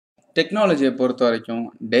டெக்னாலஜிய பொறுத்தவரைக்கும்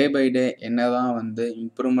day by day என்னதான்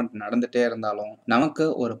improvement நடந்துட்டே இருந்தாலும், நமக்கு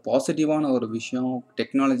ஒரு பாசிட்டிவான ஒரு விஷயம்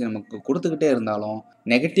டெக்னாலஜி நமக்கு குடுத்துக்கிட்டே இருந்தாலும்,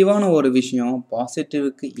 நெகட்டிவான ஒரு விஷயம்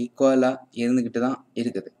பாசிட்டிவ்‌க்கு ஈக்குவலா இருந்துகிட்டு தான்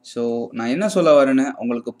இருக்குது. ஸோ நான் என்ன சொல்ல வரேன்னு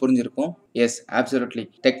உங்களுக்கு புரிஞ்சிருக்கும். S, absolutely.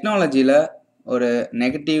 டெக்னாலஜில ஒரு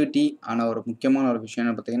நெகட்டிவிட்டி ஆன ஒரு முக்கியமான ஒரு விஷயம்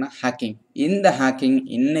என்ன பார்த்தீங்கன்னா, ஹேக்கிங். இந்த ஹேக்கிங்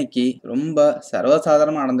இன்னைக்கு ரொம்ப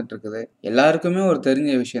சர்வசாதாரணமா நடந்துட்டு இருக்குது. எல்லாருக்குமே ஒரு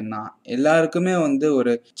தெரிஞ்ச விஷயம் தான். எல்லாருக்குமே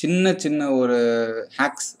ஒரு சின்ன சின்ன ஒரு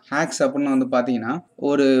ஹேக்ஸ் அப்படின்னு பார்த்தீங்கன்னா,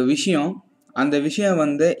 ஒரு விஷயம் அந்த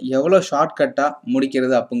விஷயம் எவ்வளோ ஷார்ட்கட்டா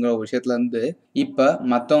முடிக்கிறது அப்படிங்கிற ஒரு விஷயத்துலருந்து, இப்ப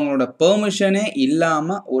மத்தவங்களோட பெர்மிஷனே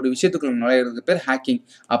இல்லாம ஒரு விஷயத்துக்குள்ள நுழையிறதுக்கு பேர் ஹேக்கிங்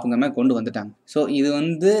அப்படிங்கிற மாரி கொண்டு வந்துட்டாங்க. ஸோ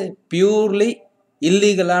இது பியூர்லி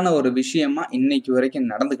இல்லீகலான ஒரு விஷயமா இன்னைக்கு வரைக்கும்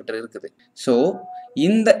நடந்துகிட்டு இருக்குது. ஸோ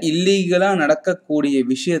இந்த இல்லீகலா நடக்கக்கூடிய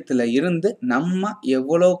விஷயத்துல இருந்து நம்ம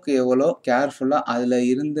எவ்வளோக்கு எவ்வளோ கேர்ஃபுல்லா அதுல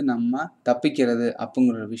இருந்து நம்ம தப்பிக்கிறது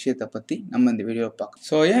அப்படிங்கிற விஷயத்த பத்தி நம்ம இந்த வீடியோல பார்க்கலாம்.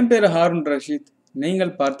 ஸோ என் பேரு ஹாரூன் ரஷீத்.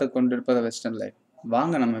 நீங்கள் பார்த்துக் கொண்டிருப்பது வெஸ்டர்ன் லைஃப்.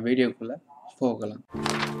 வாங்க நம்ம வீடியோக்குள்ள போகலாம்.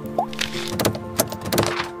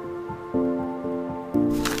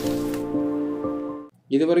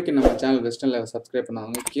 இதுவரைக்கும் நம்ம சேனல் வெஸ்டர்ன் லைஃப் சப்ஸ்கிரைப்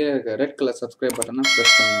பண்ணாதவங்க கீழே இருக்க ரெட் கலர் சப்ஸ்கிரைப் பட்டனை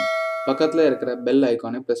ப்ரெஸ் பண்ணுங்க. பக்கத்தில் இருக்கிற பெல்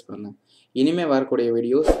ஐக்கானை ப்ரெஸ் பண்ணுங்க. இனிமே வரக்கூடிய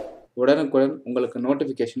வீடியோஸ் உடனுக்குடன் உங்களுக்கு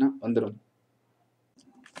நோட்டிஃபிகேஷனாக வந்துடும்.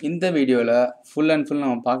 இந்த வீடியோவில் ஃபுல் அண்ட் ஃபுல்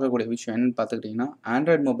நம்ம பார்க்கக்கூடிய விஷயம் என்னென்னு பார்த்துக்கிட்டிங்கன்னா,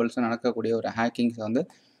 ஆண்ட்ராய்டு மொபைல்ஸில் நடக்கக்கூடிய ஒரு ஹேக்கிங்ஸை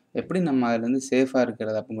எப்படி நம்ம அதுலேருந்து சேஃபாக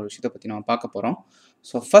இருக்கிறது அப்படிங்கிற விஷயத்தை பற்றி நம்ம பார்க்க போகிறோம்.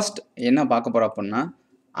 ஸோ ஃபஸ்ட் என்ன பார்க்க போகிறோம் அப்படின்னா,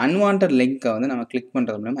 அன்வான்ட் லிங்க்கை நம்ம கிளிக்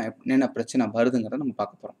பண்ணுறது மூலமாக என்னென்ன பிரச்சனை வருதுங்கிறத நம்ம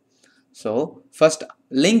பார்க்க போகிறோம். ஸோ ஃபஸ்ட்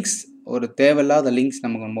லிங்க்ஸ், ஒரு தேவையில்லாத லிங்க்ஸ்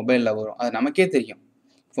நமக்கு மொபைலில் வரும். அது நமக்கே தெரியும்.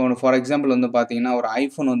 ஃபார் எக்ஸாம்பிள் பார்த்தீங்கன்னா, ஒரு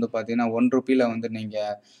ஐஃபோன் பார்த்தீங்கன்னா ₹1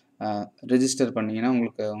 நீங்கள் ரிஜிஸ்டர் பண்ணீங்கன்னா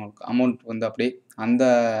உங்களுக்கு அமௌண்ட் அப்படியே அந்த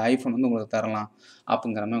ஐஃபோன் உங்களுக்கு தரலாம்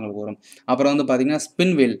அப்படிங்கிற மாதிரி உங்களுக்கு வரும். அப்புறம் பார்த்தீங்கன்னா,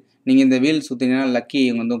 ஸ்பின் வீல், நீங்கள் இந்த வீல் சுற்றினீங்கன்னா லக்கி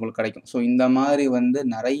உங்களுக்கு கிடைக்கும். ஸோ இந்த மாதிரி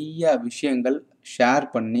நிறைய விஷயங்கள் ஷேர்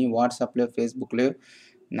பண்ணி வாட்ஸ்அப்லேயோ ஃபேஸ்புக்லேயோ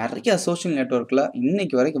நிறைய சோஷியல் நெட்வொர்க்கில்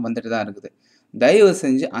இன்னைக்கு வரைக்கும் வந்துட்டு தான் இருக்குது. தயவு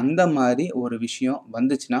செஞ்சு அந்த மாதிரி ஒரு விஷயம்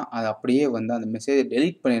வந்துச்சுன்னா அது அப்படியே அந்த மெசேஜை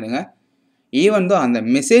டெலீட் பண்ணிடுங்க. ஈவன் தோ அந்த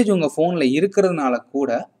மெசேஜ் உங்கள் ஃபோனில் இருக்கிறதுனால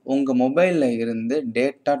கூட உங்கள் மொபைலில் இருந்து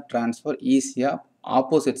டேட்டா ட்ரான்ஸ்ஃபர் ஈஸியாக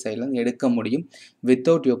ஆப்போசிட் சைட்லேருந்து எடுக்க முடியும்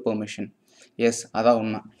வித்தவுட் யுவர் பெர்மிஷன். எஸ், அதான்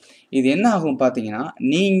உண்மை. இது என்ன ஆகும் பார்த்தீங்கன்னா,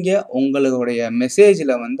 நீங்கள் உங்களுடைய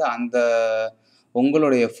மெசேஜில் அந்த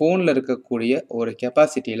உங்களுடைய ஃபோனில் இருக்கக்கூடிய ஒரு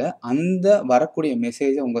கெப்பாசிட்டியில் அந்த வரக்கூடிய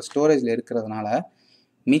மெசேஜை உங்கள் ஸ்டோரேஜில் இருக்கிறதுனால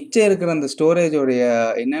மிச்சம் இருக்கிற அந்த ஸ்டோரேஜோடைய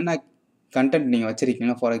என்னென்ன கண்டென்ட் நீங்கள்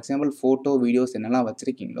வச்சுருக்கீங்களோ, ஃபார் எக்ஸாம்பிள் ஃபோட்டோ, வீடியோஸ் என்னெல்லாம்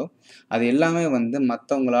வச்சுருக்கீங்களோ அது எல்லாமே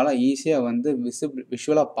மற்றவங்களால் ஈஸியாக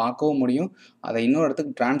விஷுவலாக பார்க்கவும் முடியும். அதை இன்னொரு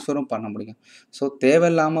இடத்துக்கு ட்ரான்ஸ்ஃபரும் பண்ண முடியும். ஸோ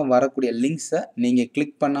தேவையில்லாமல் வரக்கூடிய லிங்க்ஸை நீங்கள்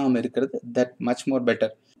கிளிக் பண்ணாமல் இருக்கிறது தட் மச் மோர்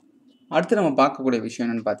பெட்டர். அடுத்து நம்ம பார்க்கக்கூடிய விஷயம்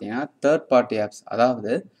என்னென்னு பார்த்தீங்கன்னா, தேர்ட் பார்ட்டி ஆப்ஸ்.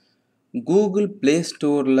 அதாவது கூகுள் ப்ளே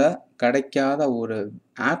ஸ்டோரில் கிடைக்காத ஒரு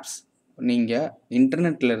ஆப்ஸ் நீங்கள்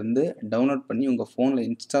இன்டர்நெட்லேருந்து டவுன்லோட் பண்ணி உங்கள் ஃபோனில்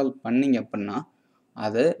இன்ஸ்டால் பண்ணிங்க அப்படின்னா,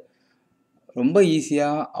 அது ரொம்ப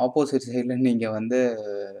ஈஸியாக ஆப்போசிட் சைடில் நீங்கள்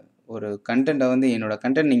ஒரு கண்டென்ட்டை என்னோட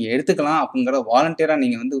கண்டென்ட் நீங்கள் எடுத்துக்கலாம் அப்படிங்கிற வாலண்டியராக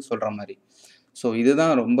நீங்கள் சொல்கிற மாதிரி. ஸோ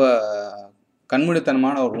இதுதான் ரொம்ப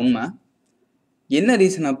கண்மூடித்தனமான ஒரு உண்மை. என்ன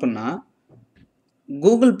ரீசன் அப்படின்னா,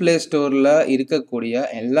 கூகுள் ப்ளே ஸ்டோரில் இருக்கக்கூடிய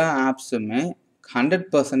எல்லா ஆப்ஸுமே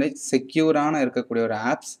 100% செக்யூரான இருக்கக்கூடிய ஒரு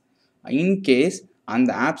ஆப்ஸ். இன்கேஸ்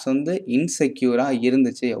அந்த ஆப்ஸ் இன்செக்யூராக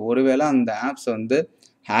இருந்துச்சு, ஒருவேளை அந்த ஆப்ஸ்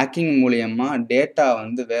ஹேக்கிங் மூலியமா டேட்டா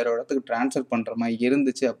வேற ஒரு இடத்துக்கு ட்ரான்ஸ்ஃபர் பண்ணுற மாதிரி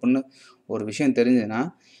இருந்துச்சு அப்படின்னு ஒரு விஷயம் தெரிஞ்சுதுன்னா,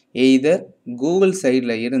 எய்தர் கூகுள்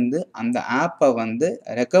சைடில் இருந்து அந்த ஆப்பை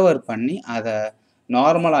ரெக்கவர் பண்ணி அதை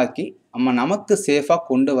நார்மலாக்கி நமக்கு சேஃபாக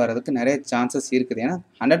கொண்டு வரதுக்கு நிறைய சான்சஸ் இருக்குது. ஏன்னா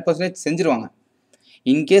 100% செஞ்சுருவாங்க.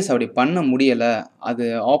 இன்கேஸ் அப்படி பண்ண முடியலை, அது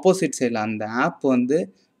ஆப்போசிட் சைடில் அந்த ஆப்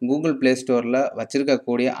கூகுள் ப்ளே ஸ்டோரில்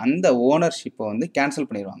வச்சுருக்கக்கூடிய அந்த ஓனர்ஷிப்பை கேன்சல்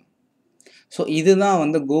பண்ணிடுவாங்க. ஸோ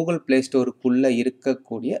இதுதான் கூகுள் ப்ளே ஸ்டோருக்குள்ளே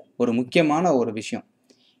இருக்கக்கூடிய ஒரு முக்கியமான ஒரு விஷயம்.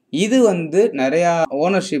 இது நிறையா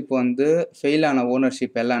ஓனர்ஷிப் ஃபெயிலான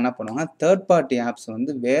ஓனர்ஷிப் எல்லாம் என்ன பண்ணுவாங்க, தேர்ட் பார்ட்டி ஆப்ஸ்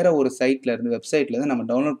வேற ஒரு சைட்லேருந்து வெப்சைட்லேருந்து நம்ம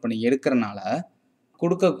டவுன்லோட் பண்ணி எடுக்கிறனால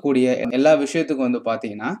கொடுக்கக்கூடிய எல்லா விஷயத்துக்கும்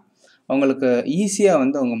பார்த்தீங்கன்னா, அவங்களுக்கு ஈஸியாக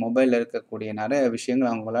அவங்க மொபைலில் இருக்கக்கூடிய நிறைய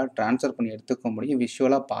விஷயங்கள் அவங்களால ட்ரான்ஸ்ஃபர் பண்ணி எடுத்துக்க முடியும்,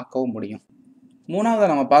 விஷுவலாக பார்க்கவும் முடியும்.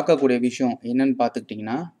 மூணாவதாக நம்ம பார்க்கக்கூடிய விஷயம் என்னென்னு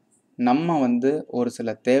பார்த்துக்கிட்டிங்கன்னா, நம்ம ஒரு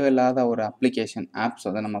சில தேவையில்லாத ஒரு அப்ளிகேஷன் ஆப்ஸ்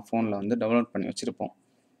நம்ம ஃபோனில் டவுன்லோட் பண்ணி வச்சுருப்போம்.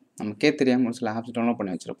 நமக்கே தெரியாமல் ஒரு சில ஆப்ஸ் டவுன்லோட்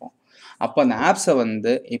பண்ணி வச்சுருப்போம். அப்போ அந்த ஆப்ஸை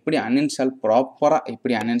எப்படி ப்ராப்பராக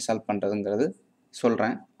எப்படி அன்இன்ஸ்டால் பண்ணுறதுங்கிறது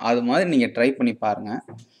சொல்கிறேன். அது மாதிரி நீங்கள் ட்ரை பண்ணி பாருங்கள்.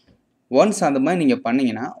 ஒன்ஸ் அந்த மாதிரி நீங்கள்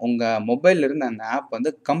பண்ணிங்கன்னா உங்கள் மொபைல்லேருந்து அந்த ஆப்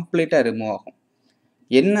கம்ப்ளீட்டாக ரிமூவ் ஆகும்.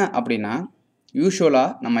 என்ன அப்படின்னா,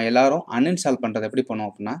 யூஷுவலாக நம்ம எல்லோரும் அன்இன்ஸ்டால் பண்ணுறது எப்படி பண்ணுவோம்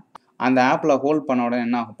அப்படின்னா, அந்த ஆப்பில் ஹோல்ட் பண்ண உடனே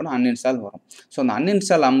என்ன ஆகும் அப்படின்னா அன்இன்ஸ்டால் வரும். ஸோ அந்த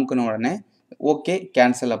அன்இன்ஸ்டால் அமுக்குன உடனே ஓகே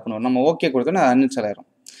கேன்சல் அப்படின்னு வரும். நம்ம ஓகே கொடுத்தோன்னா அது அன்இன்ஸ்டால் ஆயிரும்.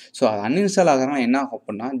 ஸோ அது அன்இன்ஸ்டால் ஆகிறனால என்ன ஆகும்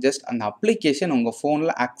அப்படின்னா ஜஸ்ட் அந்த அப்ளிகேஷன் உங்கள்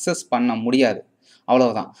ஃபோனில் அக்சஸ் பண்ண முடியாது,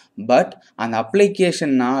 அவ்வளவுதான். பட் அந்த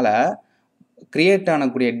அப்ளிகேஷன்னால கிரியேட்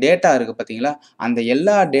ஆகக்கூடிய டேட்டா இருக்குது பார்த்தீங்களா, அந்த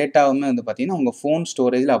எல்லா டேட்டாவுமே வந்து பார்த்தீங்கன்னா உங்கள் ஃபோன்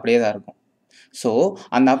ஸ்டோரேஜில் அப்படியே தான் இருக்கும். ஸோ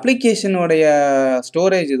அந்த அப்ளிகேஷனுடைய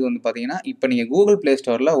ஸ்டோரேஜ் இது வந்து பார்த்தீங்கன்னா, இப்போ நீங்கள் கூகுள் ப்ளே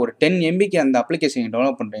ஸ்டோரில் ஒரு 10 எம்பிக்கு அந்த அப்ளிகேஷன்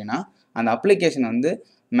டெவலப் பண்ணுறீங்கன்னா, அந்த அப்ளிகேஷன் வந்து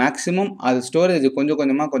மேக்ஸிமம் அது ஸ்டோரேஜ் கொஞ்சம்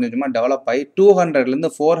கொஞ்சமாக டெவலப் ஆகி 200லேருந்து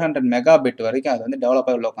 400 மெகாபிட் வரைக்கும் அது வந்து டெவலப்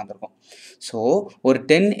ஆகி உள்ள உட்காந்துருக்கும். ஸோ ஒரு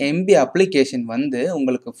 10 எம்பி அப்ளிகேஷன் வந்து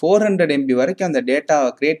உங்களுக்கு 400 எம்பி வரைக்கும் அந்த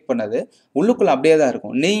டேட்டாவை கிரியேட் பண்ணது உள்ளுக்குள்ளே அப்படியே தான்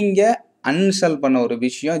இருக்கும். நீங்கள் அன்இன்ஸ்டால் பண்ண ஒரு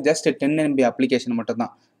விஷயம் ஜஸ்ட் 10 எம்பி அப்ளிகேஷன்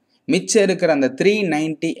மட்டும்தான். மிச்சம் இருக்கிற அந்த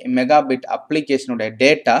 390 மெகாபிட் அப்ளிகேஷனோட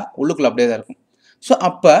டேட்டா உள்ளுக்குள்ள அப்படியே தான் இருக்கும். ஸோ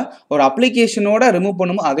அப்போ ஒரு அப்ளிகேஷனோட ரிமூவ்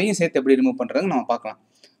பண்ணும்போது அதையும் சேர்த்து எப்படி ரிமூவ் பண்ணுறதுன்னு நம்ம பார்க்கலாம்.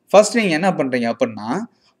 ஃபர்ஸ்ட் நீங்கள் என்ன பண்ணுறீங்க அப்படின்னா,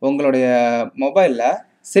 உங்களுடைய மொபைலில்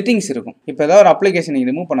செட்டிங்ஸ் இருக்கும். இப்போ ஏதாவது ஒரு அப்ளிகேஷன்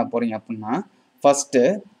நீங்கள் ரிமூவ் பண்ண போகிறீங்க அப்படின்னா, ஃபஸ்ட்டு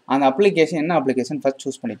அந்த அப்ளிகேஷன் என்ன அப்ளிகேஷன் ஃபஸ்ட்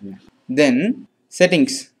சூஸ் பண்ணிக்கோங்க. தென்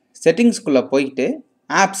செட்டிங்ஸ்குள்ளே போயிட்டு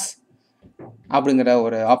ஆப்ஸ் அப்படிங்கிற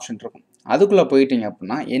ஒரு ஆப்ஷன் இருக்கும். அதுக்குள்ளே போயிட்டீங்க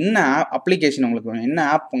அப்படின்னா என்ன அப்ளிகேஷன் உங்களுக்கு வேணும், என்ன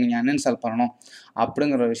ஆப் நீங்கள் அன்இன்ஸ்டால் பண்ணணும்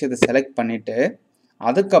அப்படிங்கிற ஒரு விஷயத்தை செலக்ட் பண்ணிவிட்டு,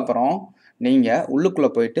 அதுக்கப்புறம் நீங்கள் உள்ளுக்குள்ளே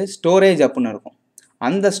போயிட்டு ஸ்டோரேஜ் அப்படின்னு இருக்கும்.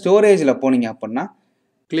 அந்த ஸ்டோரேஜில் போனீங்க அப்படின்னா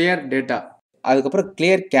கிளியர் டேட்டா, அதுக்கப்புறம்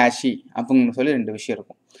கிளியர் கேஷி அப்படின்னு சொல்லி 2 விஷயம்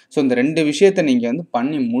இருக்கும். ஸோ இந்த 2 விஷயத்தை நீங்கள் வந்து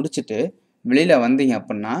பண்ணி முடிச்சுட்டு வெளியில் வந்தீங்க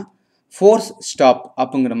அப்படின்னா ஃபோர்ஸ் ஸ்டாப்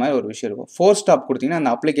அப்படிங்கிற மாதிரி ஒரு விஷயம் இருக்கும். ஃபோர்ஸ் ஸ்டாப் கொடுத்தீங்கன்னா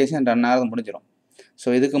அந்த அப்ளிகேஷன் 2 நேரம் முடிஞ்சிடும். ஸோ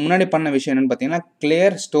இதுக்கு முன்னாடி பண்ண விஷயம் என்னென்னு பார்த்தீங்கன்னா,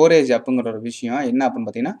 கிளியர் ஸ்டோரேஜ் அப்படிங்கிற ஒரு விஷயம் என்ன அப்படின்னு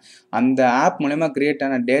பார்த்தீங்கன்னா, அந்த ஆப் மூலமா கிரியேட்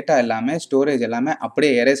ஆன டேட்டா எல்லாமே ஸ்டோரேஜ் எல்லாமே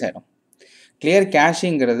அப்படியே எரேஸ் ஆகிடும். கிளியர்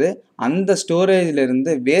கேஷிங்கிறது அந்த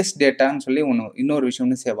ஸ்டோரேஜிலிருந்து வேஸ்ட் டேட்டான்னு சொல்லி இன்னொரு விஷயம்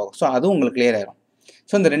வந்து சேவ் ஆகும். ஸோ அதுவும் உங்களுக்கு கிளியர் ஆகிடும்.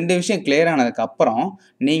 ஸோ இந்த 2 விஷயம் கிளியர் ஆனதுக்கப்புறம்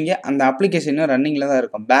நீங்கள் அந்த அப்ளிகேஷன் இன்னும் ரன்னிங்கில் தான்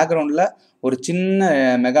இருக்கும். பேக்ரவுண்டில் ஒரு சின்ன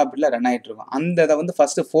மெகாபிட்டில் ரன் ஆகிட்டு இருக்கும். அந்த இதை வந்து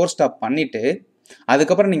ஃபஸ்ட்டு ஃபோர்ஸ் ஸ்டாப் பண்ணிவிட்டு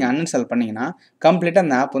அதுக்கப்புறம் நீங்கள் அன்இன்ஸ்டால் பண்ணிங்கன்னா கம்ப்ளீட்டாக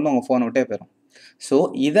அந்த ஆப் வந்து உங்கள் ஃபோனை விட்டே போயிடும். ஸோ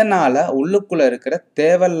இதனால் உள்ளுக்குள்ளே இருக்கிற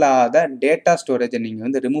தேவையில்லாத டேட்டா ஸ்டோரேஜை நீங்கள்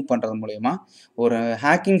வந்து ரிமூவ் பண்ணுறது மூலயமா ஒரு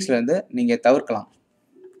ஹேக்கிங்ஸ்லேருந்து நீங்கள் தவிர்க்கலாம்.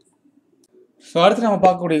 ஸோ அடுத்து நம்ம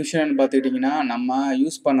பார்க்கக்கூடிய விஷயம் என்னென்னு பார்த்துக்கிட்டிங்கன்னா, நம்ம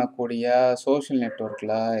யூஸ் பண்ணக்கூடிய சோஷியல்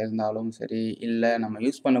நெட்வொர்க்கில் இருந்தாலும் சரி, இல்லை நம்ம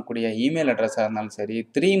யூஸ் பண்ணக்கூடிய இமெயில் அட்ரஸாக இருந்தாலும் சரி,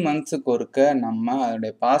 3 மந்த்ஸுக்கு ஒருக்க நம்ம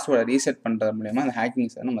அதோடைய பாஸ்வேர்டை ரீசெட் பண்ணுறது மூலயமா அந்த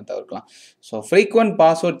ஹேக்கிங்ஸை நம்ம தவிர்க்கலாம். ஸோ ஃப்ரீக்வெண்ட்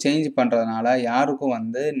பாஸ்வேர்ட் சேஞ்ச் பண்ணுறதுனால யாருக்கும்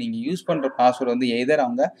வந்து நீங்கள் யூஸ் பண்ணுற பாஸ்வேர்டு வந்து எதர்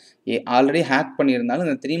அவங்க ஆல்ரெடி ஹேக் பண்ணியிருந்தாலும்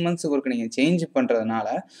இந்த 3 மந்த்ஸுக்கு ஒருக்க நீங்கள் சேஞ்ச் பண்ணுறதுனால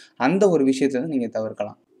அந்த ஒரு விஷயத்தை வந்து நீங்கள்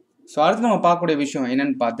தவிர்க்கலாம். ஸோ அடுத்து நம்ம பார்க்கக்கூடிய விஷயம்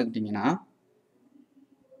என்னென்னு பார்த்துக்கிட்டிங்கன்னா,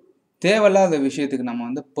 தேவையில்லாத விஷயத்துக்கு நம்ம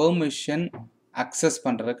வந்து பெர்மிஷன் அக்சஸ்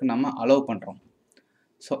பண்ணுறதுக்கு நம்ம அலோவ் பண்ணுறோம்.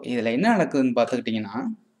 ஸோ இதில் என்ன நடக்குதுன்னு பார்த்துக்கிட்டிங்கன்னா,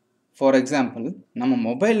 ஃபார் எக்ஸாம்பிள் நம்ம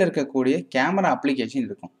மொபைலில் இருக்கக்கூடிய கேமரா அப்ளிகேஷன்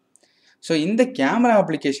இருக்கும். ஸோ இந்த கேமரா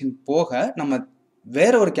அப்ளிகேஷன் போக நம்ம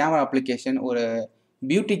வேறு ஒரு கேமரா அப்ளிகேஷன், ஒரு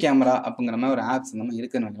பியூட்டி கேமரா அப்படிங்கிற மாதிரி ஒரு ஆப்ஸ் நம்ம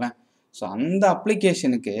இருக்குன்னு வைங்களேன். ஸோ அந்த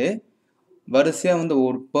அப்ளிகேஷனுக்கு வரிசையாக வந்து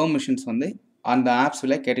ஒரு பெர்மிஷன்ஸ் வந்து அந்த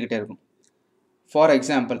ஆப்ஸில் கேட்டுக்கிட்டே இருக்கும். ஃபார்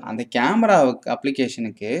எக்ஸாம்பிள் அந்த கேமரா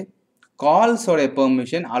அப்ளிகேஷனுக்கு கால்ஸோடைய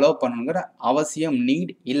பெர்மிஷன் அலோவ் பண்ணணுங்கிற அவசியம்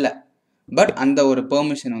நீட் இல்லை. பட் அந்த ஒரு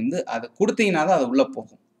பெர்மிஷன் வந்து அது கொடுத்தீங்கன்னா தான் அது உள்ளே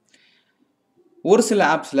போகும். ஒரு சில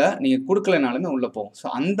ஆப்ஸில் நீங்கள் கொடுக்கலனாலுமே உள்ளே போகும். ஸோ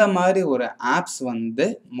அந்த மாதிரி ஒரு ஆப்ஸ் வந்து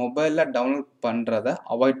மொபைலில் டவுன்லோட் பண்ணுறதை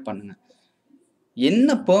அவாய்ட் பண்ணுங்கள்.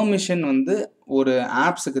 என்ன பெர்மிஷன் வந்து ஒரு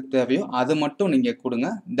ஆப்ஸுக்கு தேவையோ அது மட்டும் நீங்கள் கொடுங்க.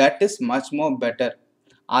 That is much more better.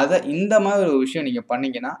 அதை இந்த மாதிரி ஒரு விஷயம் நீங்கள்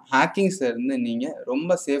பண்ணிங்கன்னா ஹேக்கிங்ஸ்லேருந்து நீங்கள்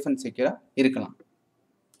ரொம்ப சேஃப் அண்ட் செக்யூராக இருக்கலாம்.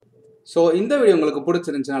 ஸோ இந்த வீடியோ உங்களுக்கு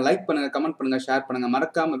பிடிச்சிருந்துச்சுன்னா லைக் பண்ணுங்கள், கமெண்ட் பண்ணுங்கள், ஷேர் பண்ணுங்கள்.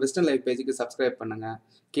 மறக்காமல் வெஸ்டர்ன் லைஃப் பேஜுக்கு சப்ஸ்கிரைப் பண்ணுங்கள்.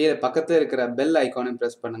 கீழே பக்கத்தில் இருக்கிற பெல் ஐக்கானையும்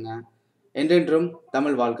ப்ரெஸ் பண்ணுங்கள். என்றென்றும்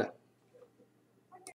தமிழ் வாழ்க.